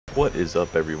What is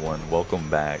up, everyone? Welcome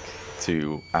back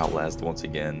to Outlast once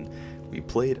again. We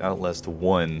played Outlast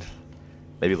 1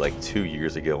 maybe like 2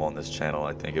 years ago on this channel,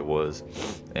 I think it was.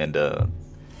 And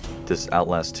this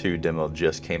Outlast 2 demo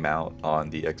just came out on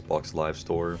the Xbox Live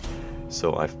Store,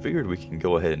 so I figured we can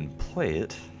go ahead and play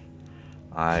it.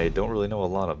 I don't really know a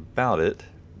lot about it,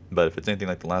 but if it's anything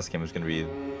like the last game, it's going to be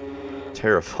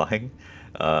terrifying.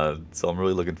 So I'm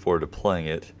really looking forward to playing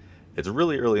it. It's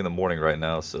really early in the morning right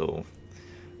now, so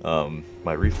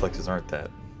my reflexes aren't that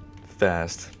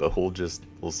fast, but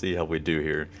we'll see how we do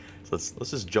here. So let's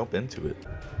just jump into it.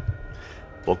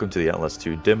 Welcome to the Outlast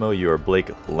 2 demo. You are Blake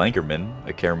Langerman,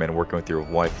 a cameraman working with your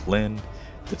wife Lynn.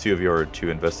 The two of you are to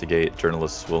investigate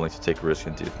journalists willing to take a risk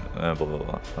and do blah blah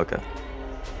blah. Okay.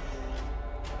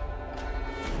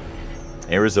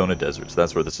 Arizona deserts.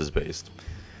 That's where this is based.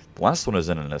 The last one is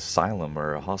in an asylum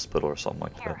or a hospital or something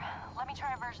like that. Here, let me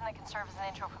try a version that can serve as an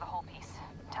intro for the whole piece.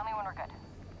 Tell me when we're good.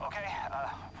 Okay,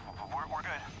 we're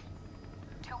good.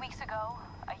 2 weeks ago,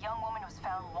 a young woman was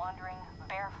found wandering,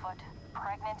 barefoot,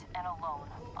 pregnant, and alone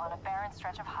on a barren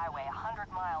stretch of highway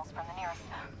 100 miles from the nearest...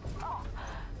 Oh,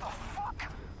 The fuck?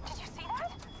 did you see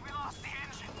that? We lost the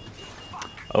engine. Fuck.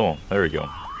 Oh, there we go.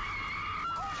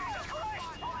 Jesus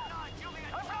Christ!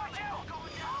 I found you!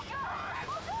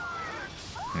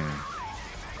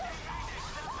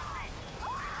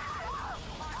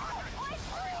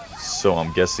 So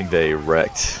I'm guessing they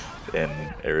wrecked in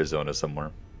Arizona somewhere.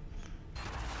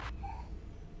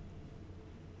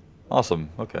 Awesome,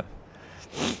 okay.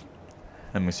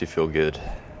 That makes you feel good.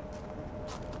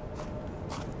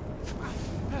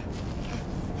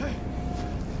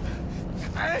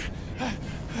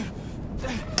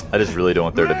 I just really don't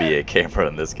want there to be a camera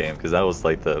in this game, because that was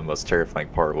like the most terrifying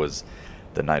part, was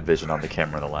the night vision on the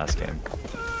camera in the last game.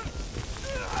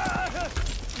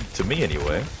 To me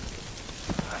anyway.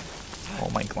 Oh,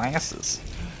 my glasses.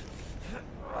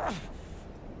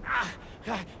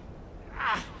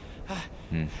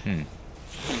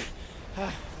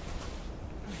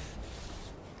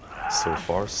 So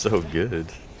far, so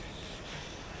good.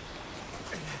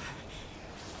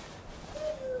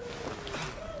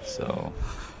 So...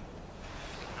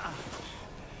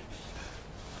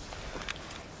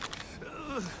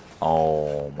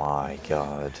 Oh my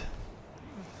god.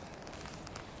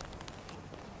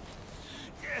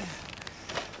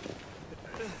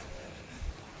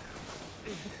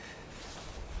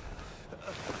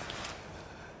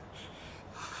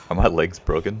 Are my legs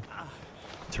broken?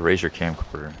 To raise your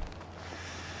camcorder.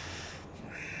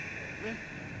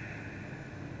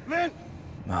 Lynn!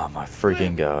 Oh my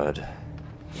freaking god.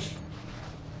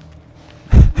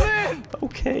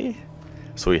 Okay.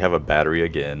 So we have a battery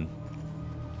again.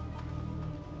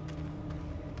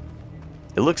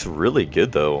 It looks really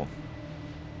good though.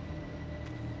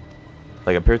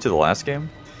 Like compared to the last game.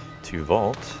 To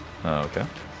vault. Oh, okay.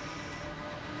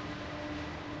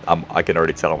 I can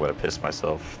already tell I'm gonna piss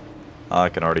myself. I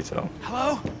can already tell.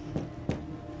 Hello?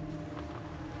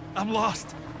 I'm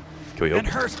lost. Can we And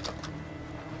open? hurt.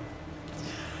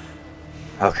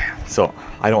 Okay, so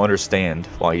I don't understand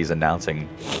why he's announcing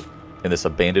in this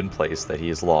abandoned place that he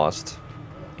is lost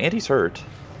and he's hurt.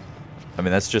 I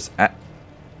mean, that's just...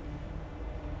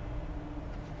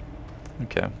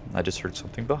 Okay, I just heard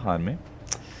something behind me.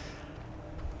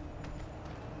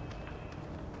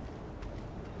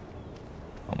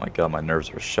 Oh my god, my nerves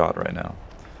are shot right now.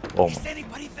 Oh Is my...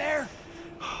 anybody there?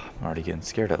 I'm already getting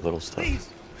scared at little stuff. Please.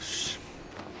 Shh.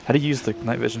 How do you use the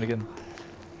night vision again?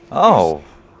 Oh!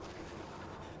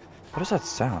 What is that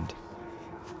sound?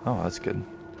 Oh, that's good.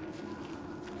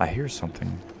 I hear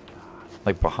something.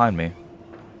 Like behind me.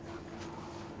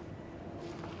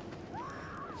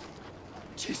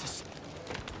 Jesus.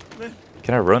 Lynn.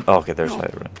 Can I run? Oh, okay, there's how I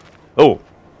run. Oh!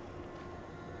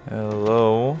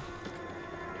 Hello?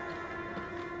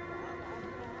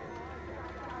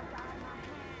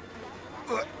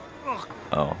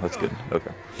 Oh, that's good.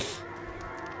 Okay.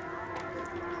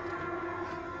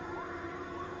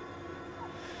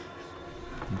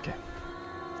 Okay.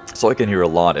 So I can hear a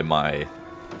lot in my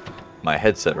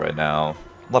headset right now.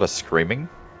 A lot of screaming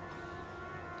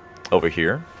over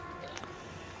here.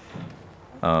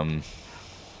 Wonder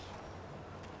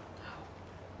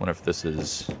if this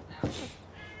is...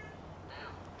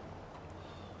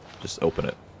 Just open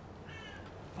it.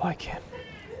 Oh, I can't.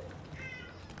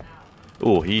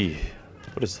 Oh,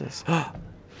 what is this?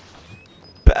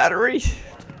 Battery?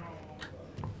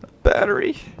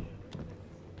 Battery?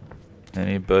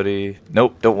 Anybody?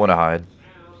 Nope, don't want to hide.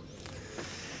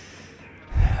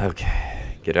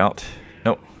 Okay, get out.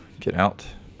 Nope, get out.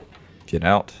 Get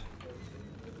out.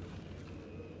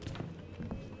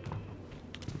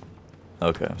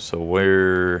 Okay, so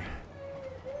where...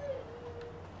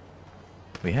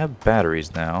 We have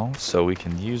batteries now, so we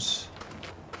can use...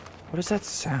 What is that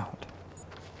sound?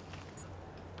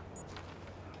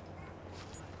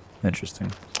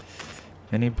 Interesting.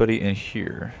 Anybody in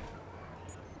here?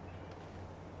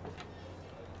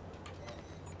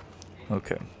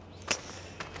 Okay.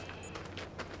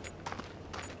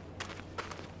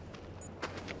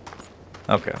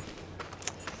 Okay.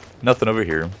 Nothing over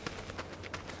here.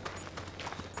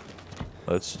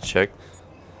 Let's check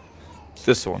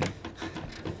this one.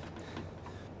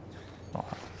 Oh.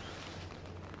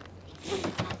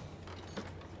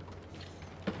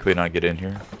 Could we not get in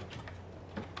here?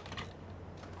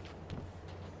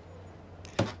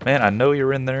 Man, I know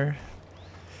you're in there.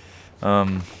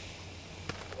 What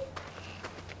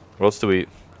else do we...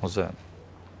 What's that?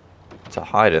 To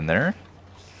hide in there?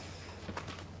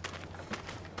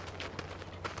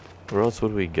 Where else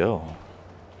would we go?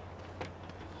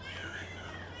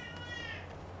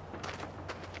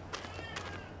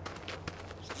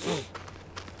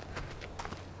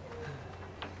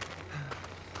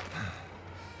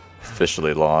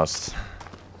 Officially lost.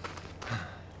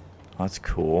 That's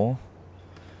cool.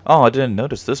 Oh, I didn't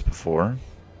notice this before.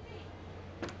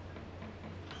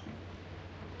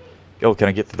 Oh, can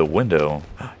I get through the window?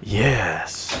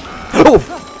 Yes! Oh!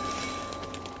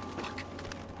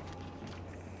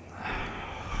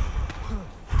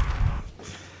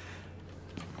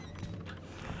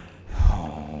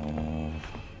 Oh.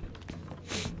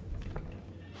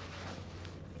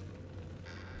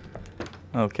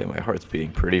 Okay, my heart's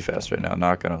beating pretty fast right now,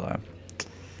 not gonna lie.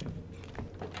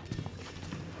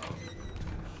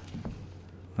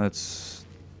 That's...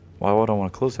 Why would I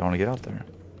want to close it? I want to get out there.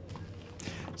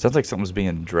 Sounds like something's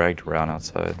being dragged around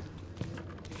outside.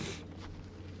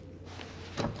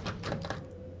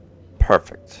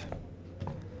 Perfect.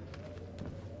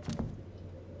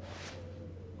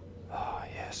 Oh,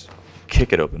 yes.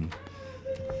 Kick it open.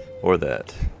 Or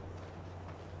that.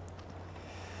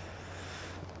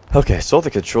 Okay, so all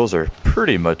the controls are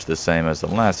pretty much the same as the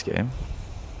last game.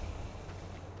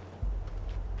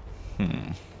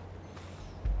 A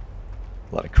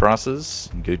lot of crosses.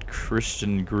 Good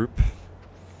Christian group.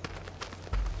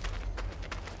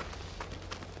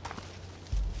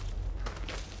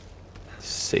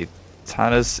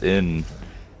 Satanus in...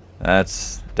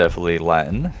 That's definitely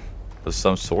Latin of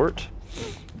some sort.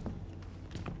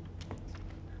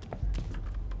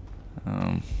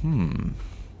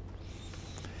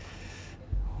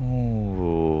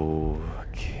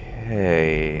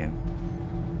 Okay.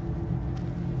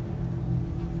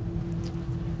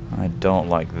 I don't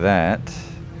like that.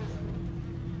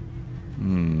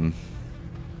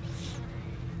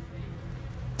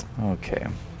 Okay.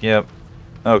 Yep.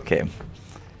 Okay.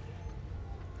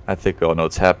 I think we all know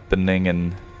what's happening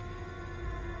and...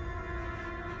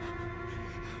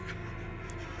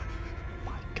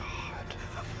 My God.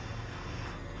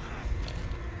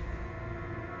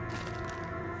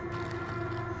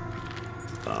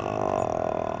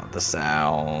 Oh, the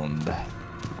sound.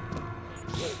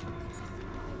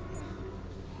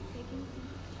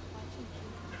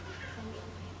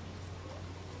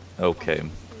 Okay.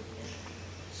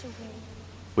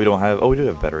 We don't have... Oh, we do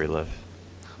have battery left.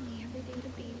 Tell me every day to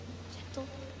be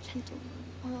gentle,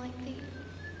 more like thee.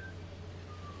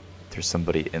 There's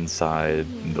somebody inside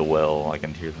the well. I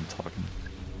can hear them talking.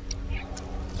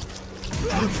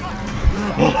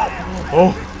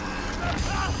 Oh!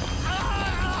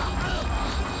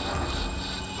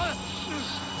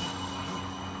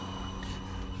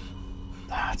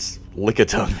 That's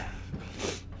lick-a-tongue.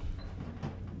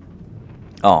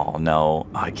 Oh no,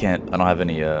 I can't. I don't have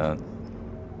any. Where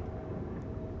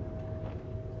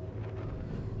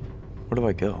do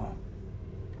I go?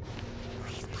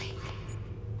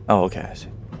 Oh, okay. I see.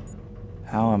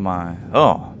 How am I?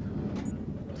 Oh.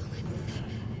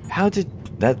 How did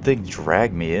that thing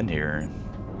drag me in here?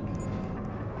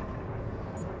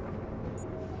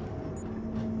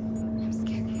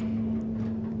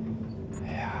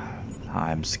 Yeah,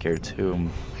 I'm scared too.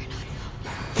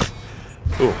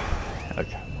 Ooh.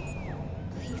 Okay.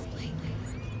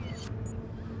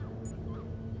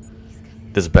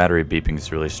 This battery beeping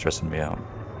is really stressing me out.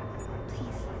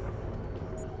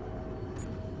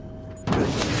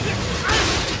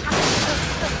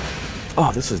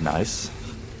 Oh, this is nice.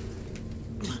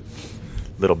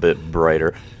 Little bit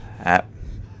brighter.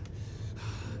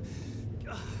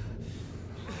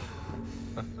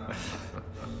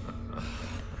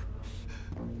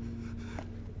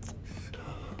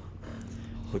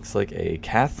 Looks like a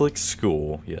Catholic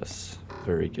school. Yes,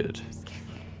 very good.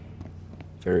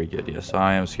 Very good. Yes,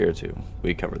 I am scared too.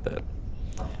 We covered that.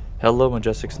 Hello,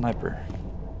 Majestic Sniper.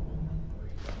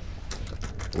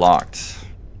 Locked.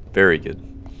 Very good.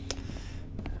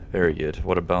 Very good.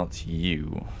 What about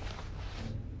you?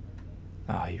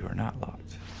 Ah, you are not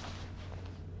locked.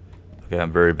 Okay,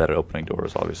 I'm very bad at opening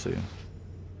doors, obviously.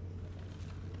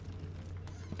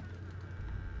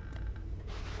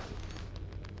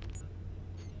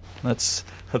 Let's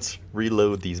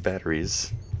reload these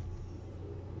batteries.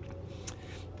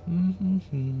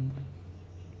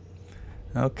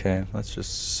 Okay, let's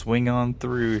just swing on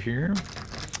through here.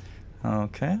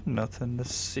 Okay, nothing to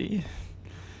see.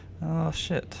 Oh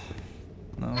shit.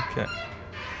 Okay.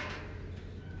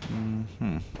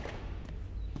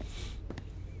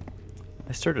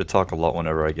 I start to talk a lot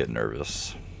whenever I get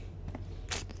nervous.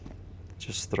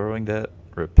 Just throwing that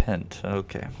repent.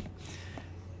 Okay.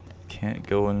 Can't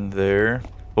go in there.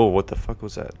 Oh, what the fuck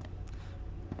was that?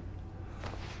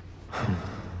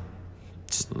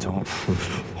 Just don't.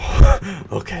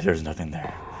 Okay, there's nothing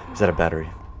there. Is that a battery?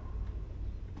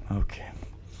 Okay.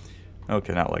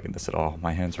 Okay, not liking this at all.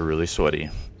 My hands are really sweaty.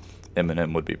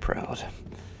 Eminem would be proud.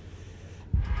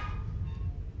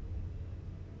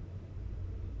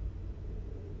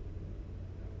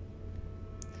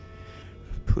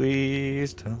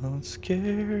 Please don't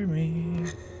scare me.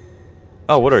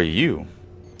 Oh, what are you?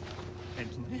 And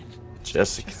Lynn.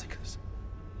 Jessica. Jessica's.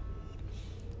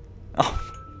 Oh.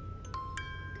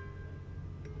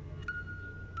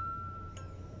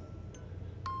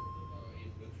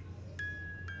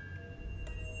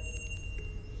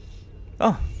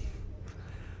 Oh.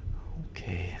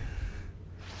 Okay.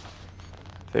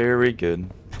 Very good.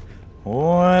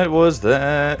 What was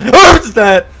that? What was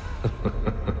that?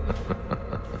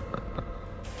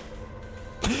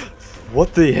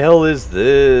 What the hell is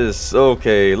this?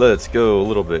 Okay, let's go a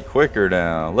little bit quicker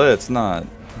now. Let's not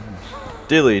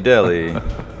dilly-dally.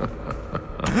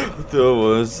 What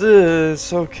was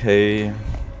this? Okay.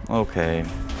 Okay.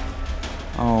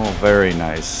 Oh, very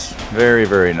nice. Very,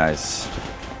 very nice.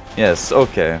 Yes,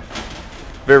 okay.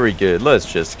 Very good.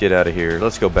 Let's just get out of here.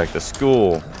 Let's go back to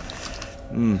school.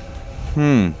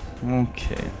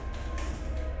 Okay.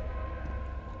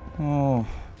 Oh,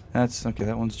 that's okay.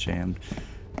 That one's jammed.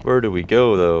 Where do we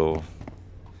go, though?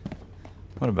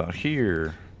 What about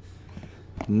here?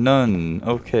 None.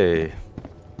 Okay.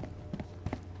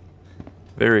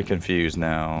 Very confused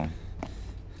now.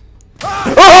 Oh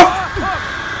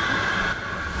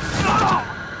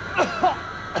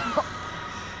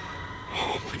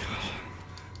my god.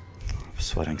 I'm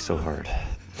sweating so hard.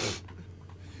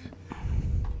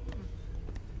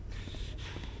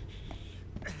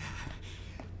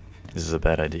 This is a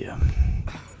bad idea.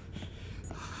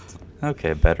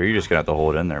 Okay, better. You're just gonna have to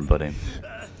hold it in there, buddy.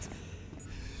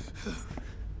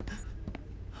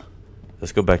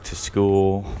 Let's go back to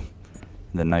school.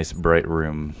 The nice bright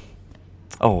room.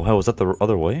 Oh, hell, was that the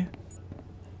other way?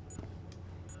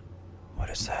 What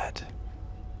is that?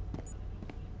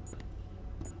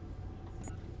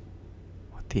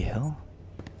 What the hell?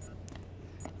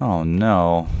 Oh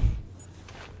no.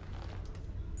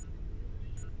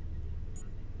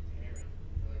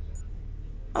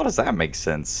 How does that make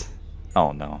sense?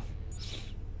 Oh no.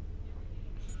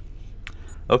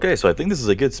 Okay, so I think this is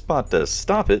a good spot to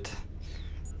stop it.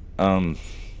 Oh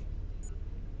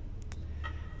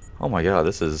my god,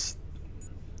 this is...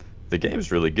 The game's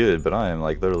really good, but I am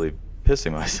like literally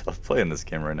pissing myself playing this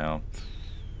game right now.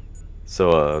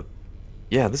 So,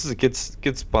 yeah, this is a good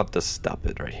spot to stop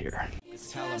it right here.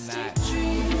 Tell 'em that.